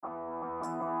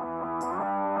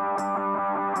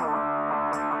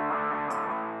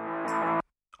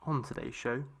On today's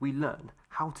show, we learn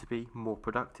how to be more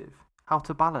productive, how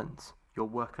to balance your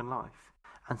work and life,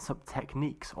 and some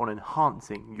techniques on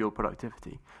enhancing your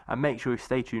productivity. And make sure you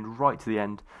stay tuned right to the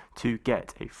end to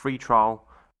get a free trial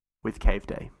with Cave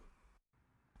Day.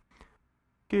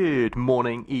 Good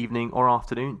morning, evening, or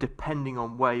afternoon, depending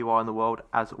on where you are in the world,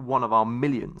 as one of our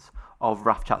millions of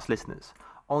RAF Chats listeners.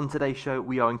 On today's show,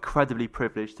 we are incredibly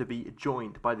privileged to be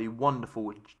joined by the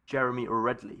wonderful Jeremy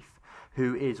Redleaf,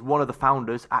 who is one of the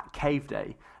founders at Cave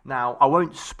Day. Now, I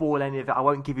won't spoil any of it. I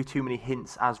won't give you too many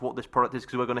hints as what this product is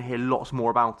because we're going to hear lots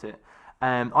more about it.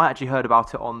 I actually heard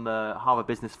about it on the Harvard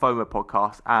Business FOMO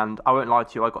podcast, and I won't lie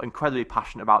to you, I got incredibly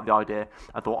passionate about the idea.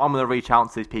 I thought, I'm going to reach out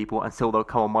to these people and still they'll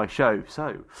come on my show.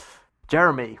 So,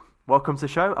 Jeremy, welcome to the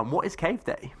show. And what is Cave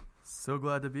Day? So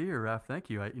glad to be here, Raf. Thank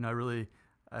you. I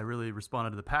really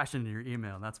responded to the passion in your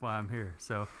email, and that's why I'm here.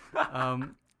 So,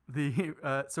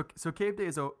 so Cave Day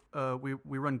is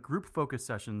we run group focus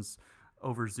sessions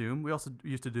over Zoom. We also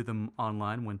used to do them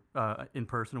online when in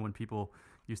person when people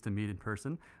used to meet in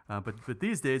person. But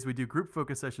these days we do group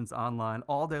focus sessions online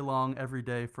all day long, every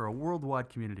day for a worldwide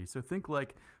community. So think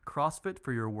like CrossFit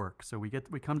for your work. So we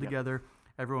come together.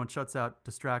 Everyone shuts out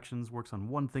distractions, works on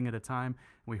one thing at a time.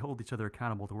 And we hold each other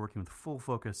accountable to working with full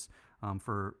focus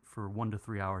for 1 to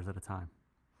 3 hours at a time.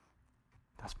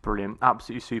 That's brilliant.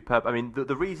 Absolutely superb. I mean,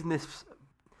 the reason this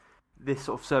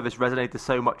sort of service resonated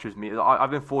so much with me is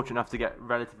I've been fortunate enough to get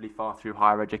relatively far through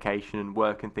higher education and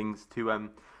work and things to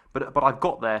but I've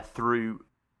got there through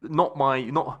not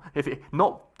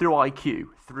through IQ,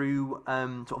 through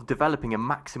sort of developing and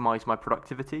maximize my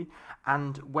productivity.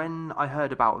 And when I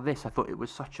heard about this, I thought it was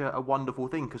such a wonderful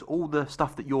thing because all the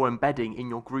stuff that you're embedding in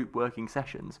your group working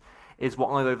sessions is what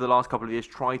I've over the last couple of years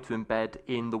tried to embed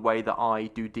in the way that I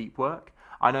do deep work.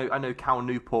 I know Cal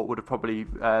Newport would have probably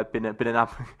been an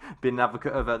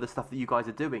advocate of the stuff that you guys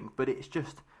are doing, but it's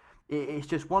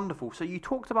just wonderful. So you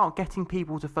talked about getting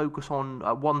people to focus on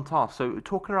one task. So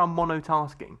talking around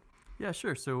monotasking. Yeah,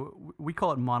 sure. So we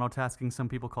call it monotasking. Some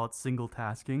people call it single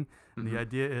tasking. And the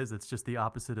idea is it's just the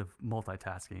opposite of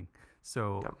multitasking.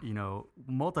 So,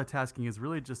 multitasking is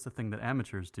really just a thing that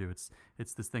amateurs do. It's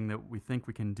this thing that we think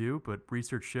we can do, but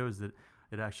research shows that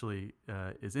it actually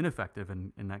is ineffective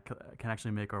and that can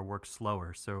actually make our work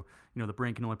slower. So, the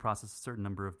brain can only process a certain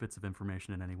number of bits of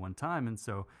information at any one time. And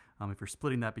so if you're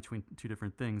splitting that between two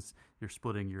different things, you're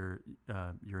splitting your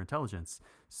intelligence.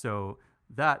 So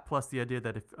that plus the idea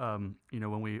that if,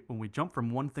 when we jump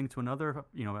from one thing to another,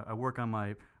 I work on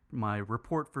my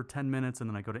report for 10 minutes and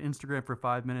then I go to Instagram for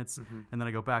 5 minutes and then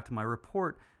I go back to my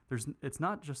report. It's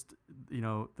not just,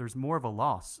 there's more of a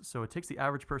loss. So it takes the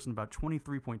average person about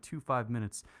 23.25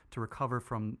 minutes to recover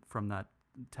from that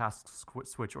task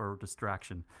switch or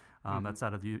distraction. That's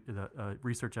out of the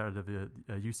research out of the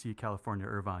UC California,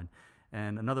 Irvine.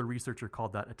 And another researcher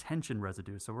called that attention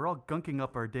residue. So we're all gunking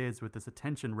up our days with this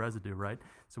attention residue, right?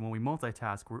 So when we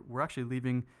multitask, we're actually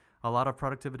leaving a lot of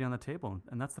productivity on the table.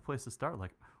 And that's the place to start.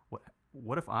 Like,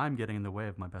 what if I'm getting in the way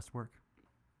of my best work?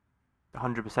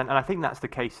 100%, and I think that's the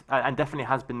case, and definitely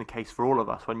has been the case for all of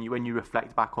us. When you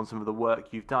reflect back on some of the work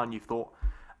you've done, you've thought,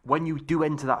 when you do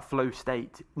enter that flow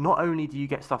state, not only do you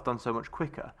get stuff done so much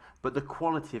quicker, but the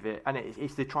quality of it, and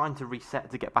it's the trying to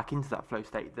reset to get back into that flow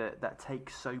state that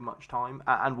takes so much time,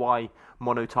 and why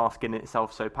monotasking in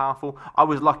itself so powerful. I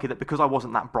was lucky that because I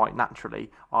wasn't that bright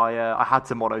naturally, I had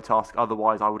to monotask,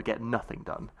 otherwise I would get nothing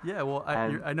done. Yeah, well,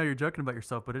 I know you're joking about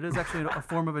yourself, but it is actually a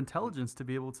form of intelligence to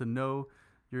be able to know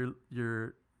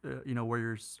your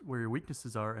where your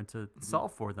weaknesses are and to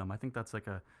solve for them. I think that's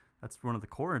one of the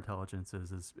core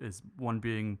intelligences is one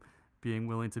being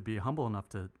willing to be humble enough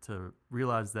to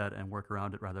realize that and work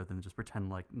around it rather than just pretend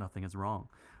like nothing is wrong.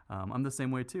 I'm the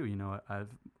same way too. I've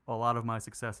a lot of my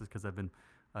success is because I've been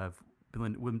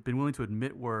willing to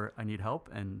admit where I need help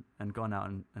and gone out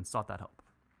and sought that help.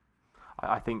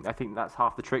 I think that's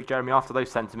half the trick, Jeremy. After those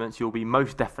sentiments, you'll be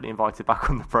most definitely invited back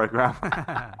on the program.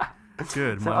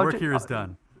 Good. My work here is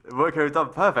done. Work here is done.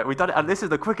 Perfect. We've done it, and this is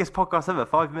the quickest podcast ever.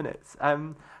 5 minutes.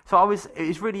 So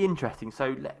it's really interesting.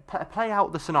 So play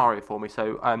out the scenario for me.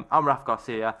 So I'm Raf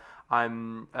Garcia.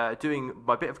 I'm doing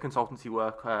my bit of consultancy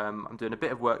work. I'm doing a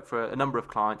bit of work for a number of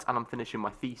clients, and I'm finishing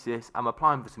my thesis. I'm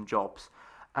applying for some jobs.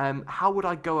 How would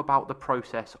I go about the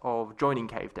process of joining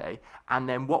Cave Day, and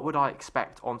then what would I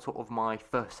expect on sort of my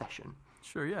first session?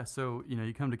 Sure. Yeah. So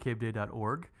you come to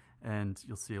caveday.org. And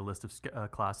you'll see a list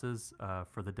of classes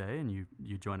for the day, and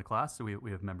you join a class. So we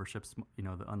have memberships,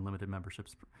 the unlimited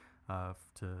memberships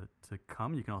to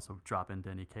come. You can also drop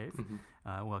into any cave.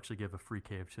 We'll actually give a free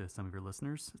cave to some of your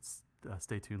listeners.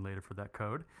 Stay tuned later for that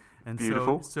code. And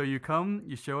beautiful. So you come,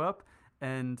 you show up,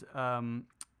 and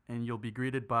and you'll be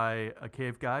greeted by a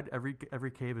cave guide.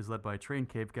 Every cave is led by a trained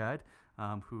cave guide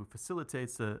who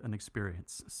facilitates an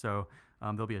experience. So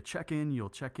there'll be a check-in. You'll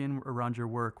check in around your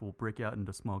work. We'll break out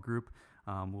into a small group.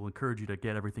 We'll encourage you to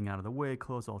get everything out of the way,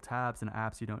 close all tabs and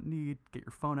apps you don't need, get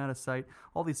your phone out of sight,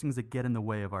 all these things that get in the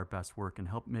way of our best work and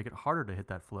help make it harder to hit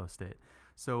that flow state.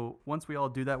 So once we all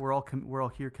do that, we're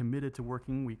all here committed to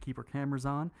working. We keep our cameras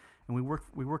on, and we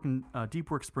work in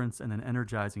deep work sprints and then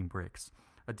energizing breaks.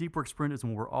 A deep work sprint is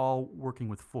when we're all working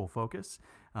with full focus,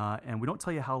 and we don't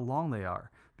tell you how long they are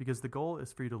because the goal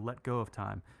is for you to let go of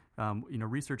time.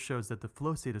 Research shows that the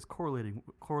flow state is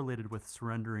correlated with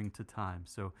surrendering to time.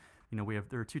 So,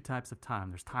 there are two types of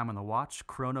time. There's time on the watch,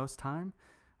 chronos time,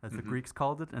 as the Greeks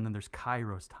called it, and then there's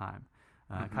kairos time.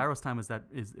 Kairos time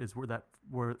is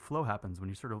where flow happens when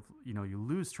you sort of you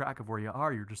lose track of where you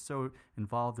are. You're just so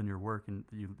involved in your work and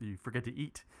you forget to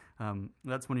eat.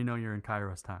 That's when you're in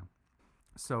kairos time.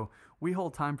 So we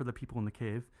hold time for the people in the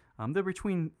cave. They're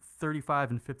between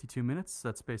 35 and 52 minutes.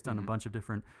 That's based on a bunch of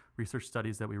different research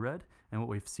studies that we read, and what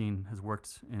we've seen has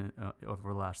worked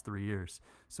over the last 3 years.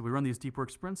 So we run these deep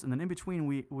work sprints, and then in between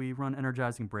we run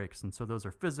energizing breaks. And so those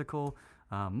are physical,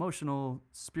 emotional,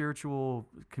 spiritual,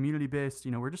 community-based.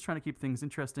 We're just trying to keep things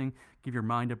interesting, give your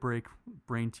mind a break,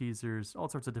 brain teasers, all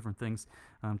sorts of different things,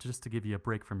 just to give you a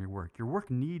break from your work. Your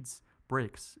work needs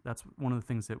breaks. That's one of the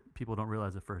things that people don't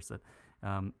realize at first, that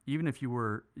even if you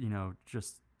were,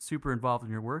 just super involved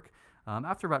in your work,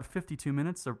 after about 52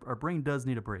 minutes, our brain does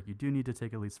need a break. You do need to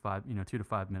take at least 2 to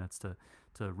 5 minutes to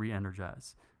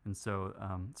re-energize. And so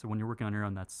when you're working on your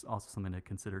own, that's also something to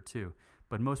consider too.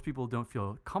 But most people don't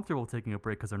feel comfortable taking a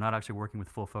break because they're not actually working with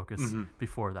full focus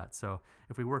before that. So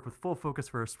if we work with full focus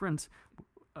for a sprint,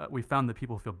 we found that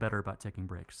people feel better about taking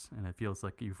breaks, and it feels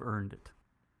like you've earned it.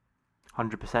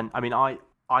 100%. I mean, I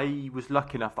was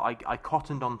lucky enough that I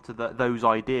cottoned onto those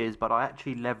ideas, but I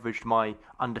actually leveraged my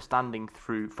understanding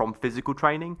from physical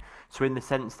training. So in the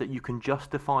sense that you can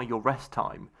justify your rest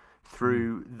time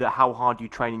through how hard you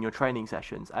train in your training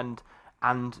sessions, and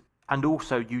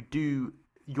also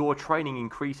your training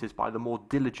increases by the more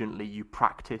diligently you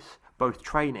practice both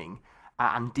training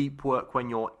and deep work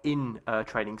when you're in a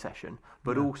training session,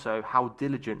 but also how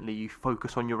diligently you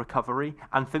focus on your recovery.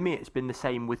 And for me, it's been the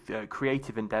same with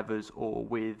creative endeavors or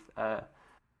with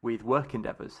work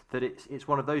endeavors, that it's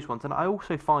one of those ones. And I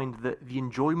also find that the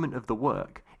enjoyment of the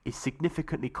work is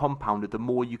significantly compounded the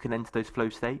more you can enter those flow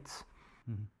states.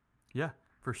 Mm-hmm. Yeah,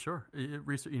 for sure.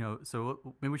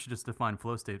 So maybe we should just define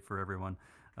flow state for everyone.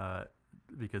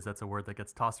 Because that's a word that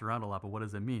gets tossed around a lot, but what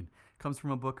does it mean? It comes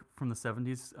from a book from the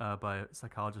 70s by a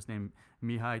psychologist named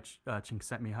Mihai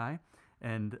Csikszentmihalyi,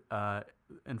 and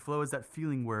flow is that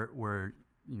feeling where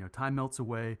time melts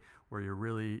away, where you're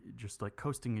really just like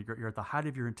coasting. You're at the height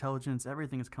of your intelligence.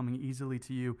 Everything is coming easily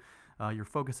to you. You're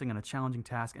focusing on a challenging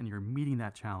task, and you're meeting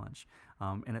that challenge,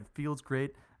 and it feels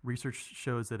great. Research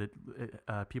shows that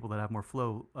people that have more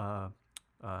flow,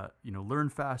 learn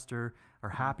faster, are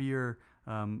happier.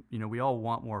 We all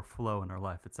want more flow in our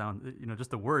life. It sounds,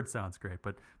 just the word sounds great,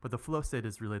 but the flow state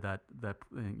is really that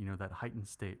heightened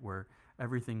state where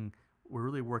we're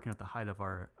really working at the height of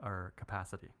our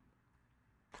capacity.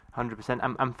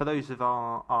 100%. And for those of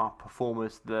our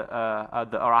performers that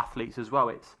are athletes as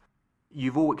well,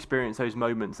 you've all experienced those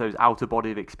moments, those outer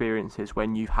body of experiences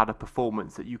when you've had a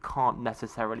performance that you can't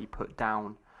necessarily put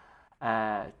down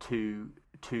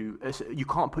you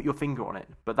can't put your finger on it,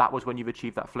 but that was when you've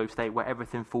achieved that flow state where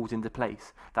everything falls into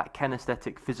place. That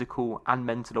kinesthetic, physical, and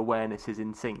mental awareness is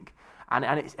in sync, and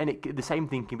the same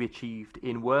thing can be achieved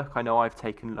in work. I know I've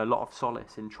taken a lot of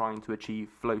solace in trying to achieve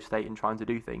flow state and trying to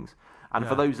do things. And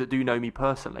for those that do know me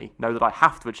personally, know that I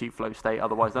have to achieve flow state,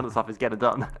 otherwise none of the stuff is getting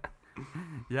done.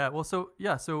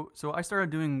 So I started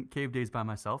doing cave days by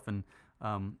myself, and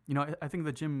I think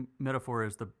the gym metaphor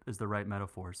is the right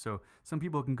metaphor. So some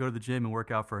people can go to the gym and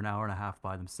work out for an hour and a half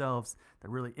by themselves.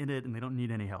 They're really in it and they don't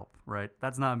need any help, right?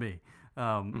 That's not me.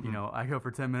 I go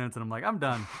for 10 minutes and I'm like, I'm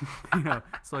done.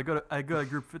 So I go to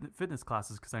group fitness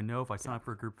classes because I know if I sign up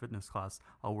for a group fitness class,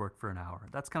 I'll work for an hour.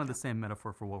 That's kind of the same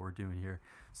metaphor for what we're doing here.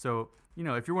 So,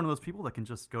 if you're one of those people that can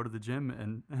just go to the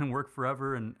gym and work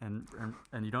forever and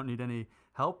you don't need any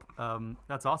help,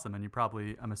 that's awesome. And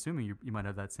I'm assuming you might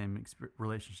have that same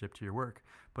relationship to your work.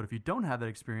 But if you don't have that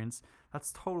experience,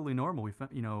 that's totally normal.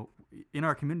 In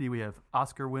our community, we have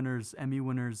Oscar winners, Emmy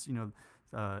winners,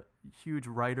 huge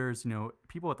writers,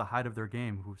 people at the height of their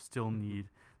game who still need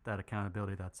that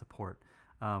accountability, that support.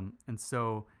 That's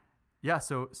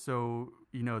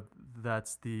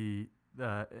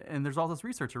and there's all this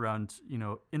research around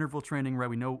interval training, right?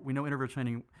 We know interval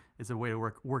training is a way to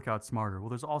work out smarter. Well,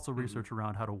 there's also research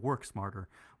around how to work smarter.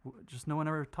 Just no one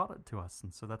ever taught it to us,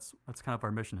 and so that's kind of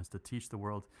our mission, is to teach the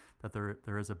world that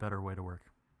there is a better way to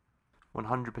work.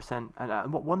 100%.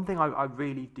 And one thing I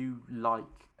really do like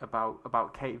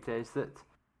about Cave Day is that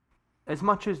as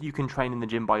much as you can train in the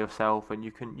gym by yourself and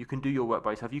you can do your work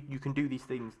by yourself, you can do these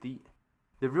things.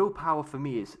 The real power for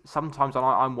me is sometimes, and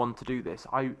I'm one to do this,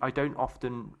 I don't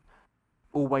often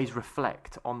always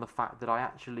reflect on the fact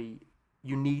that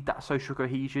you need that social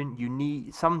cohesion. You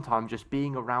need, sometimes just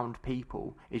being around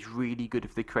people is really good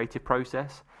for the creative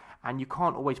process. And you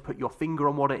can't always put your finger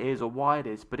on what it is or why it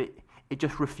is, but it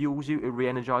just refuels you, it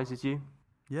re-energizes you.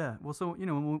 Yeah, well, so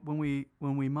when we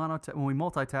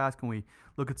multitask, when we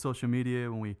look at social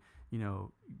media, when we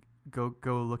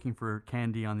go looking for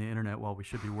candy on the internet while we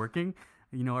should be working,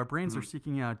 our brains are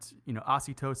seeking out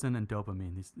oxytocin and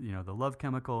dopamine, these the love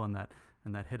chemical and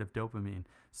that hit of dopamine.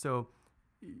 So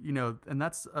and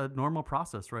that's a normal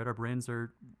process, right? Our brains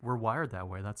we're wired that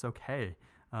way. That's okay.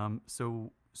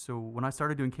 So when I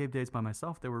started doing Cave Days by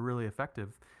myself, they were really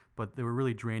effective, but they were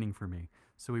really draining for me.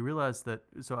 So we realized that.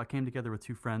 So I came together with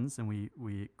two friends, and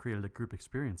we created a group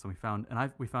experience. And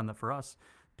we found that for us,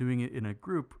 doing it in a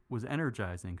group was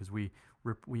energizing, because we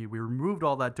removed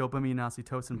all that dopamine and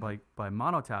oxytocin by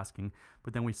monotasking,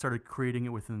 but then we started creating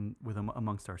it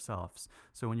amongst ourselves.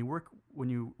 So when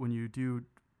you do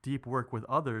deep work with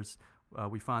others,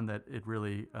 we find that it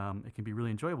really it can be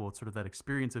really enjoyable. It's sort of that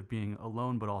experience of being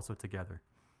alone but also together.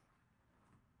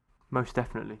 Most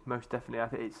definitely. I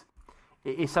think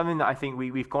it's something that I think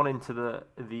we've gone into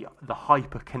the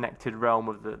hyper connected realm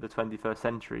of the 21st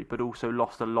century, but also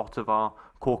lost a lot of our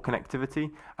core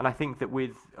connectivity. And I think that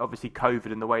with obviously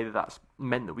COVID and the way that's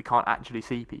meant that we can't actually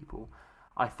see people,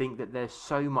 I think that there's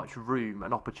so much room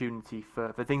and opportunity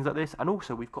for things like this. And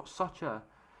also we've got such a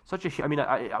I mean,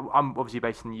 I'm obviously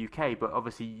based in the UK, but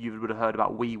obviously you would have heard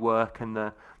about WeWork and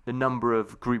the number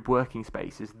of group working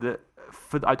spaces that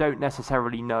I don't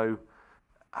necessarily know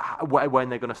when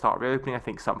they're going to start reopening. I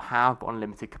think some have on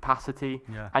limited capacity,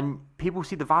 and people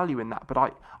see the value in that.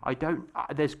 But I don't.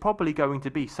 There's probably going to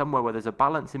be somewhere where there's a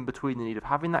balance in between the need of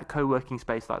having that co-working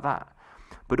space like that,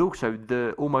 but also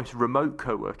the almost remote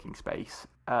co-working space.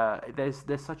 There's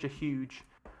such a huge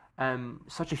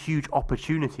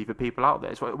opportunity for people out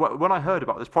there. So when I heard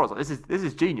about this product, this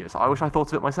is genius. I wish I thought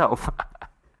of it myself.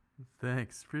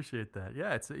 Thanks, appreciate that.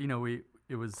 Yeah, it's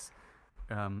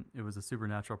it was a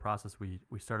supernatural process. We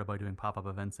started by doing pop-up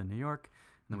events in New York,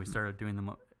 and then we started doing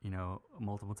them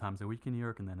multiple times a week in New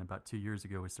York, and then about 2 years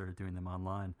ago we started doing them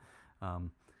online.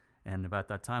 And about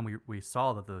that time, we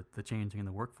saw that the changing in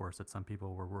the workforce, that some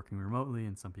people were working remotely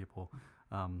and some people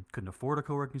couldn't afford a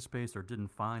co-working space or didn't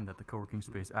find that the co-working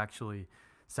space actually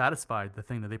satisfied the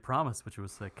thing that they promised, which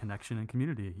was like connection and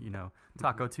community.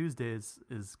 Taco Tuesday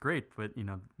is great, but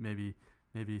maybe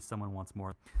someone wants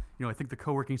more. I think the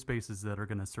co-working spaces that are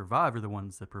going to survive are the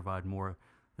ones that provide more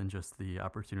than just the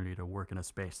opportunity to work in a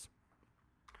space.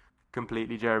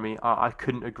 Completely, Jeremy. I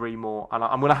couldn't agree more. And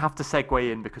I'm going to have to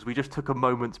segue in because we just took a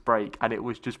moment's break and it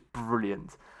was just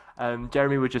brilliant.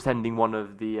 Jeremy was just ending one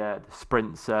of the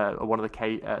sprints, one of the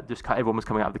cave. Everyone was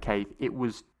coming out of the cave. It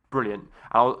was brilliant.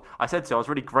 And I said so. I was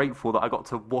really grateful that I got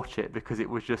to watch it because it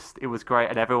was great.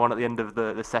 And everyone at the end of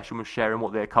the session was sharing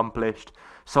what they accomplished.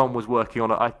 Someone was working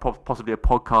on possibly a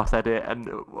podcast edit, and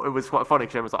it was quite funny.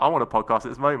 Jeremy was like, "I want a podcast at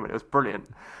this moment." It was brilliant.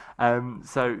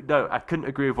 So no, I couldn't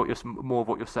agree with more of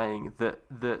what you're saying. That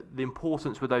the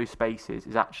importance with those spaces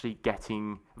is actually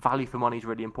getting value for money is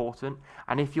really important.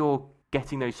 And if you're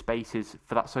getting those spaces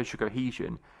for that social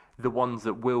cohesion, the ones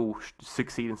that will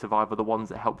succeed and survive are the ones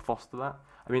that help foster that.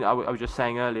 I mean, I was just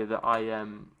saying earlier that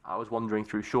I was wandering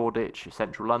through Shoreditch,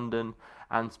 central London,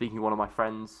 and speaking to one of my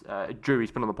friends, Drew,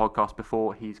 he's been on the podcast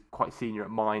before, he's quite senior at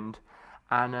Mind,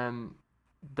 and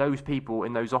those people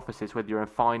in those offices, whether you're in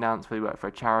finance, whether you work for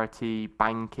a charity,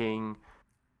 banking,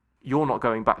 you're not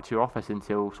going back to your office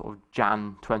until sort of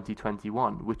Jan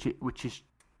 2021, which is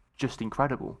just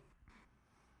incredible.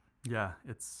 Yeah,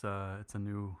 it's a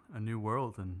new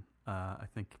world, and I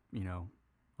think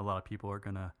a lot of people are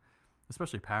gonna,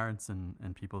 especially parents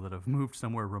and people that have moved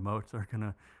somewhere remote, are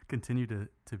gonna continue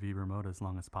to be remote as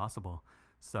long as possible.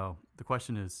 So the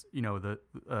question is,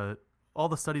 all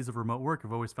the studies of remote work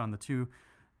have always found the two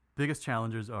biggest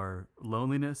challenges are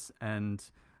loneliness and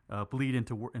bleed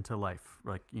into life.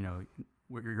 Like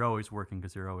you're always working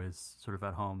because you're always sort of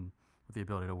at home with the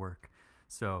ability to work.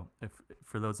 So if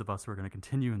for those of us who are going to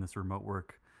continue in this remote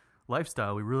work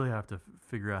lifestyle, we really have to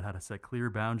figure out how to set clear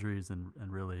boundaries and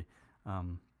really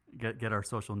get our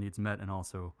social needs met, and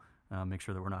also make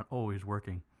sure that we're not always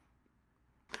working.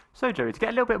 So, Joey, to get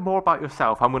a little bit more about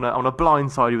yourself, I'm gonna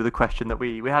blindside you with a question that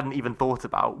we hadn't even thought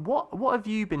about. What have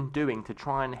you been doing to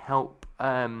try and help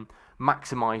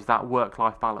maximize that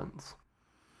work-life balance?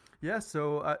 Yeah,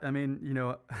 so I mean,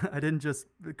 I didn't just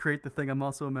create the thing. I'm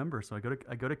also a member, so I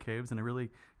go to caves, and I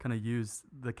really kind of use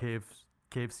the cave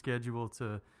schedule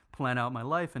to plan out my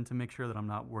life and to make sure that I'm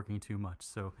not working too much.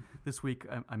 So this week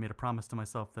I made a promise to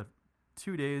myself that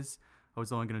 2 days I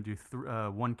was only going to do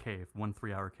one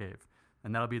 3-hour cave,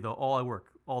 and that'll be all the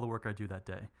work I do that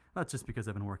day. Not just because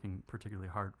I've been working particularly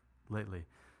hard lately.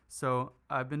 So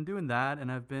I've been doing that,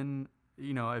 and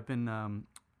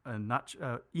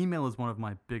email is one of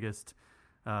my biggest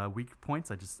weak points.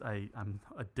 I'm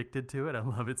addicted to it. I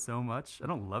love it so much. I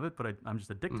don't love it, but I'm just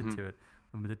addicted to it.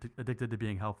 I'm addicted to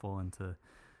being helpful and to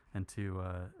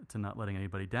not letting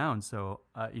anybody down. So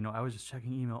I was just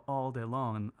checking email all day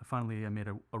long, and finally I made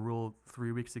a rule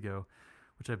 3 weeks ago,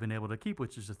 which I've been able to keep,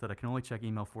 which is just that I can only check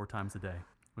email 4 times a day.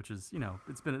 Which is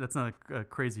that's not a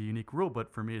crazy unique rule,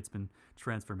 but for me it's been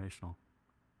transformational.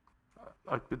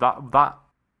 That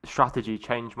strategy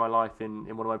changed my life in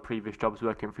one of my previous jobs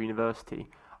working for university.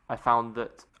 I found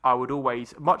that I would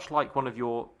always, much like one of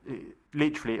your,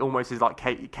 literally it almost is like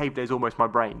cave day is almost my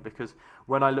brain, because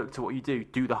when I looked at what you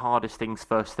do the hardest things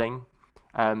first thing,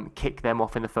 kick them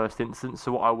off in the first instance.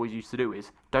 So what I always used to do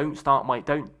is don't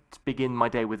begin my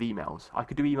day with emails. I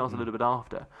could do emails a little bit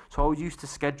after. So I always used to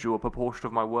schedule a proportion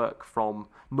of my work from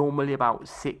normally about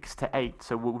 6 to 8,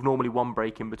 so with normally one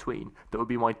break in between. That would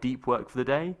be my deep work for the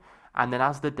day. And then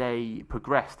as the day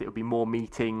progressed, it would be more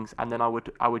meetings, and then I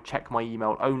would check my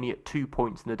email only at 2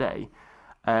 points in the day,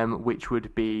 which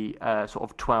would be sort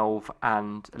of 12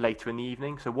 and later in the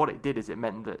evening. So what it did is it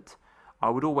meant that I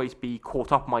would always be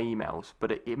caught up on my emails,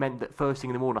 but it meant that first thing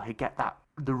in the morning I could get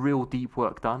the real deep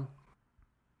work done.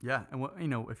 Yeah, and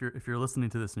if you're listening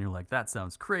to this and you're like, that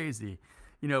sounds crazy,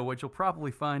 what you'll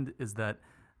probably find is that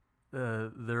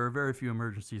there are very few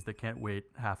emergencies that can't wait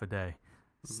half a day.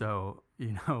 So,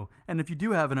 and if you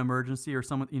do have an emergency or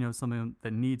something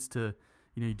that needs to,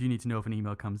 you do need to know if an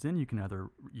email comes in, you can either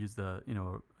use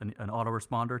an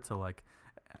autoresponder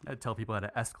to tell people how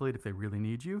to escalate if they really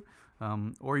need you,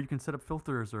 or you can set up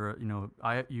filters, or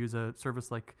I use a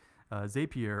service like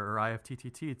Zapier or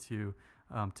IFTTT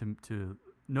to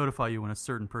notify you when a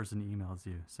certain person emails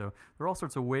you. So there are all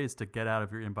sorts of ways to get out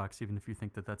of your inbox, even if you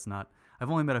think that that's not.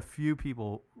 I've only met a few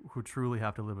people who truly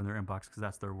have to live in their inbox because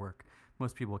that's their work.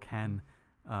 Most people can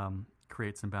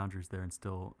create some boundaries there and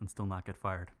still not get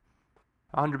fired.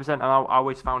 100%, and I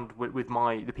always found with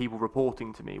the people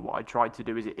reporting to me, what I tried to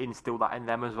do is instill that in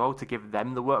them as well, to give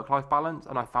them the work-life balance,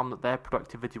 and I found that their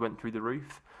productivity went through the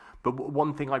roof. But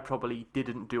one thing I probably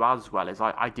didn't do as well is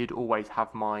I did always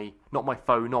have not my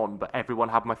phone on, but everyone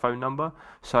had my phone number,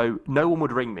 so no one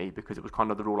would ring me, because it was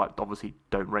kind of the rule, obviously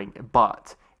don't ring,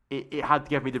 but it had to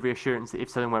give me the reassurance that if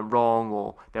something went wrong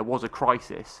or there was a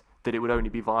crisis, that it would only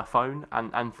be via phone,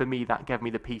 and for me that gave me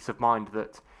the peace of mind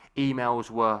that emails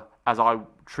were, as I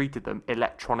treated them,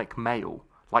 electronic mail,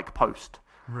 like post.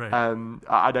 Right.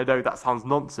 I don't know, that sounds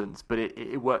nonsense, but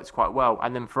it works quite well.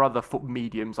 And then for other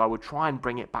mediums, I would try and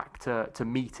bring it back to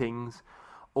meetings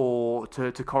or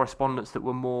to correspondence that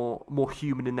were more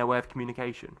human in their way of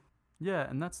communication. Yeah,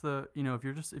 and that's if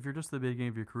you're just the beginning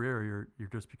of your career, or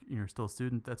you're still a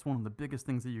student, that's one of the biggest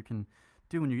things that you can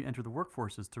do when you enter the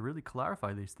workforce, is to really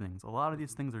clarify these things. A lot of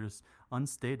these things are just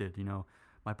unstated.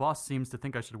 My boss seems to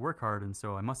think I should work hard, and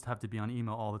so I must have to be on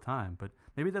email all the time. But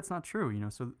maybe that's not true.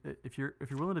 So if you're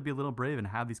willing to be a little brave and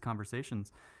have these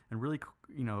conversations and really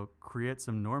create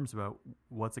some norms about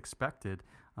what's expected,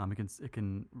 it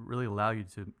can really allow you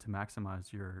to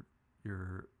maximize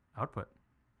your output.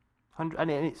 And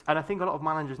I think a lot of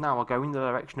managers now are going in the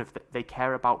direction of they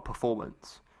care about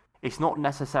performance. It's not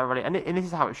necessarily, and this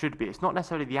is how it should be. It's not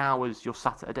necessarily the hours you're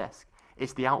sat at a desk.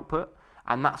 It's the output.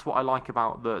 And that's what I like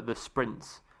about the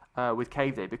sprints with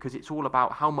Cave Day, because it's all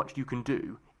about how much you can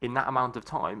do in that amount of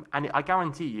time. And I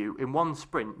guarantee you, in one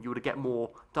sprint, you would get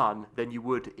more done than you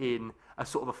would in a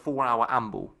sort of a 4-hour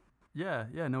amble. Yeah.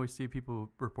 No, we see people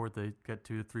report they get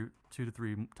 2 to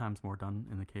 3 times more done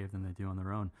in the cave than they do on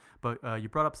their own. But you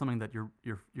brought up something that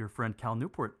your friend Cal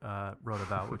Newport wrote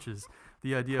about, which is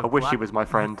the idea of. I wish he was my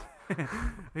friend.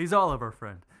 He's all of our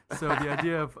friend. So the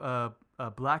idea of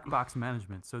black box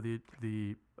management. So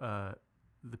the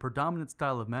predominant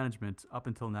style of management up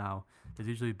until now has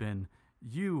usually been,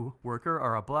 you, worker,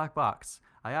 are a black box.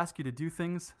 I ask you to do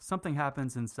things, something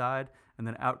happens inside, and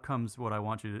then out comes what I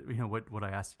want you to, what I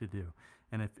asked you to do.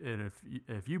 And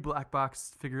if you black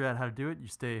box figure out how to do it, you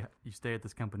stay at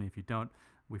this company. If you don't,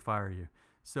 we fire you.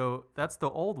 So that's the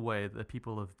old way that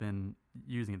people have been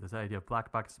using it, this idea of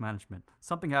black box management.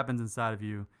 Something happens inside of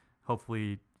you.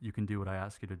 Hopefully, you can do what I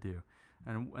ask you to do.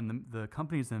 And the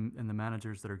companies and the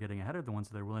managers that are getting ahead are the ones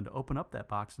that are willing to open up that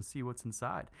box and see what's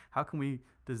inside. How can we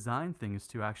design things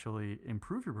to actually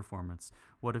improve your performance?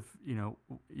 What if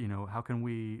how can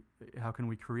we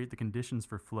create the conditions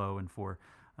for flow and for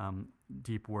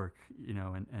deep work?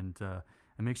 And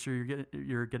make sure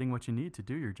you're getting what you need to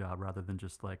do your job, rather than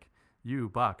just like, you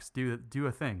box, do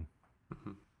a thing.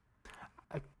 Mm-hmm.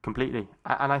 Completely.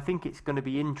 And I think it's going to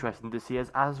be interesting to see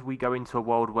as we go into a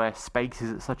world where space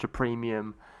is at such a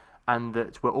premium, and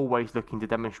that we're always looking to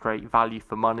demonstrate value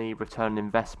for money, return on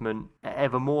investment,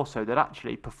 ever more so, that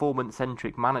actually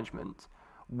performance-centric management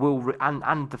will,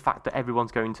 and the fact that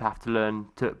everyone's going to have to learn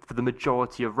to, for the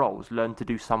majority of roles, learn to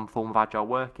do some form of agile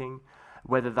working,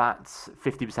 whether that's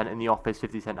 50% in the office,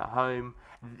 50% at home.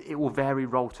 It will vary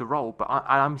role to role, but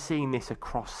I'm seeing this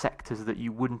across sectors that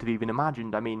you wouldn't have even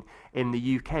imagined. I mean, in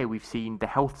the UK, we've seen the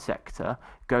health sector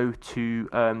go to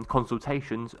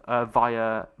consultations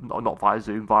via, not via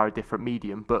Zoom, via a different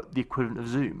medium, but the equivalent of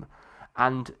Zoom.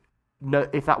 And no,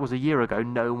 if that was a year ago,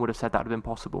 no one would have said that would have been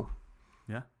possible.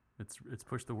 Yeah, it's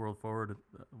pushed the world forward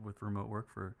with remote work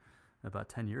for about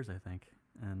 10 years, I think,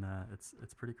 and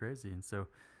it's pretty crazy. And so,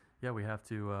 yeah, we have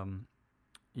to,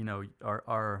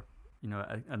 our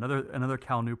another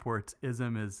Cal Newport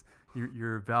ism is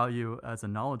your value as a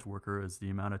knowledge worker is the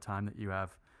amount of time that you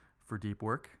have for deep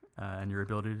work and your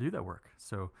ability to do that work.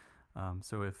 So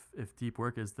if deep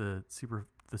work is the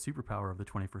superpower of the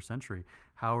 21st century,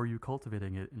 how are you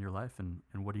cultivating it in your life, and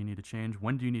what do you need to change?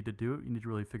 When do you need to do it? You need to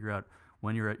really figure out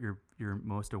when you're at your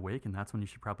most awake, and that's when you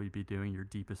should probably be doing your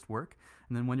deepest work.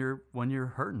 And then when you're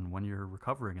hurting, when you're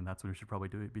recovering, and that's when you should probably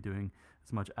be doing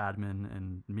as much admin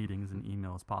and meetings and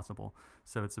email as possible.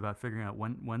 So it's about figuring out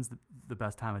when's the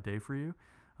best time of day for you.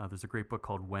 There's a great book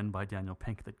called When by Daniel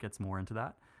Pink that gets more into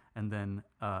that. And then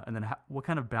what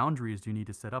kind of boundaries do you need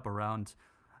to set up around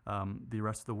the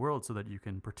rest of the world so that you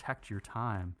can protect your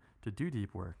time to do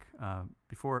deep work?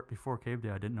 Before Cave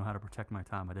Day, I didn't know how to protect my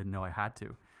time. I didn't know I had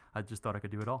to. I just thought I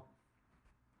could do it all.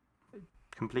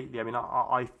 Completely. I mean,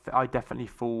 I definitely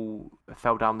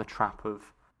fell down the trap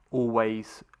of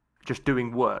always just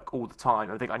doing work all the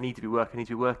time. I think I need to be working.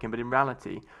 But in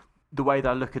reality, the way that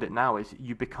I look at it now is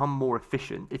you become more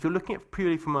efficient. If you're looking at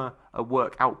purely from a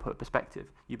work output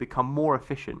perspective, you become more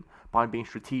efficient by being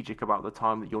strategic about the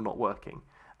time that you're not working.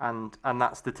 And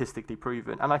that's statistically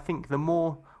proven. And I think the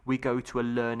more we go to a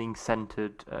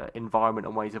learning-centered environment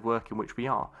and ways of working, which we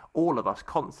are, all of us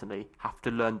constantly have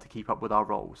to learn to keep up with our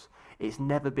roles. It's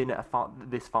never been at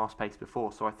this fast pace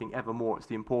before, so I think ever more it's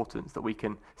the importance that we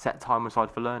can set time aside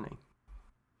for learning.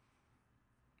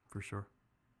 For sure.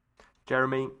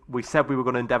 Jeremy, we said we were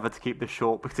going to endeavour to keep this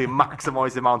short because to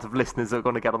maximise the amount of listeners that are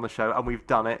going to get on the show, and we've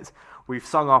done it. We've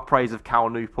sung our praise of Cal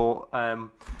Newport.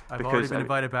 I've already been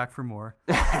invited back for more.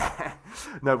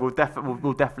 No, we'll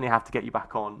definitely have to get you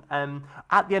back on.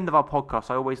 At the end of our podcast,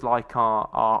 I always like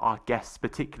our guests,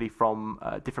 particularly from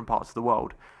different parts of the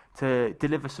world, to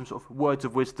deliver some sort of words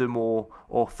of wisdom or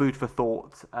food for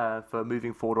thought for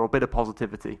moving forward, or a bit of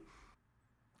positivity.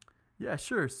 Yeah,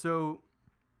 sure. So,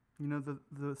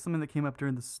 the something that came up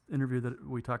during this interview that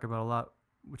we talk about a lot,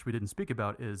 which we didn't speak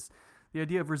about, is the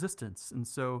idea of resistance. And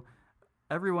so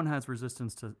everyone has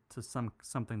resistance to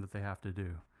something that they have to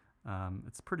do.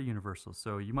 It's pretty universal.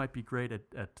 So you might be great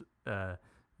at A,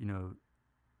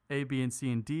 B, and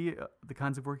C, and D, the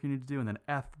kinds of work you need to do, and then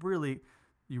F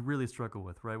you really struggle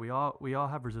with, right? We all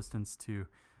have resistance to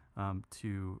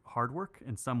hard work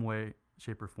in some way,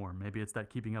 shape, or form. Maybe it's that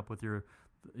keeping up with your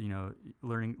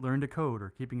learn to code,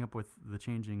 or keeping up with the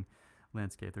changing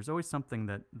landscape. There's always something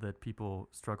that people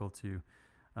struggle to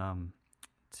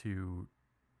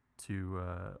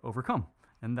overcome,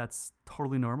 and that's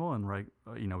totally normal. And right,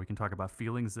 we can talk about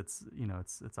feelings. It's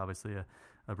obviously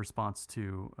a response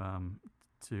to on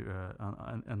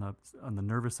the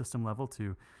nervous system level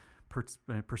to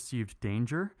perceived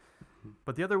danger. Mm-hmm.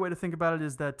 But the other way to think about it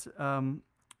is that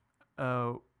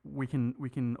we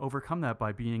can overcome that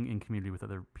by being in community with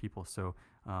other people. So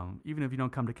even if you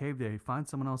don't come to Cave Day, find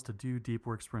someone else to do deep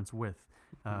work sprints with,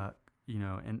 and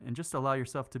just allow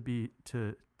yourself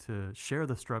to share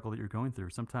the struggle that you're going through.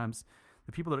 Sometimes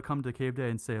the people that come to Cave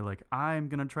Day and say, like, I'm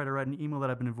going to try to write an email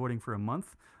that I've been avoiding for a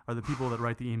month, are the people that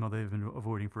write the email they've been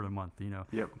avoiding for a month,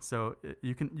 Yep. So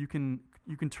you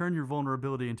can turn your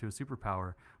vulnerability into a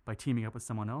superpower by teaming up with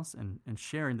someone else and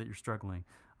sharing that you're struggling.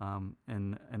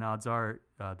 And odds are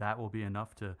that will be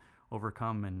enough to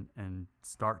overcome and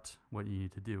start what you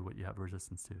need to do, what you have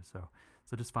resistance to. So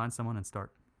just find someone and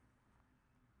start.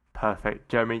 Perfect.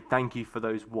 Jeremy, thank you for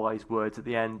those wise words at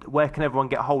the end. Where can everyone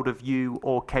get hold of you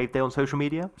or Cave Day on social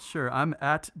media? Sure. I'm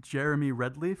at Jeremy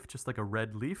Redleaf, just like a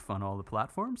red leaf on all the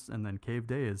platforms. And then Cave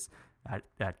Day is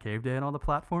at Cave Day on all the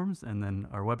platforms. And then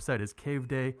our website is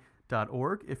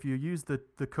caveday.org. If you use the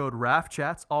code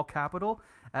RAFCHATS, all capital,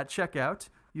 at checkout,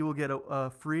 you will get a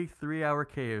free 3-hour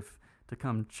cave to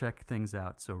come check things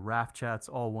out. So RAFCHATS,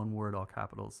 all one word, all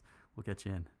capitals, will get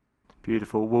you in.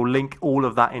 Beautiful. We'll link all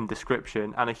of that in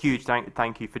description, and a huge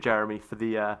thank you for Jeremy for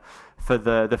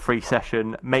the free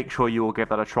session. Make sure you all give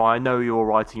that a try. I know you're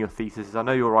writing your theses, I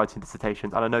know you're writing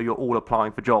dissertations, and I know you're all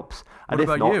applying for jobs. And what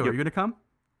about you? Are you going to come?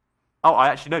 Oh, I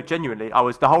actually no. Genuinely,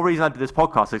 the whole reason I did this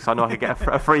podcast is because I know I could get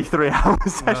a free 3-hour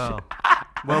session.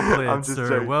 Well played, sir.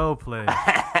 Joking. Well played.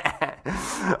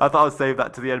 I thought I'd save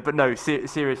that to the end, but no.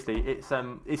 Seriously,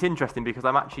 it's interesting because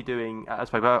I'm actually doing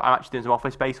some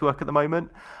office-based work at the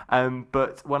moment.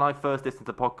 But when I first listened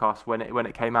to the podcast when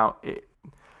it came out,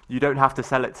 you don't have to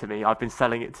sell it to me. I've been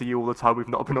selling it to you all the time. We've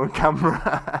not been on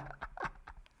camera.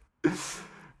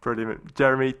 Brilliant.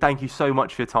 Jeremy, thank you so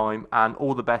much for your time and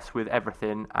all the best with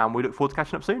everything. And we look forward to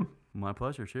catching up soon. My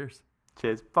pleasure. Cheers.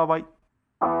 Cheers. Bye-bye.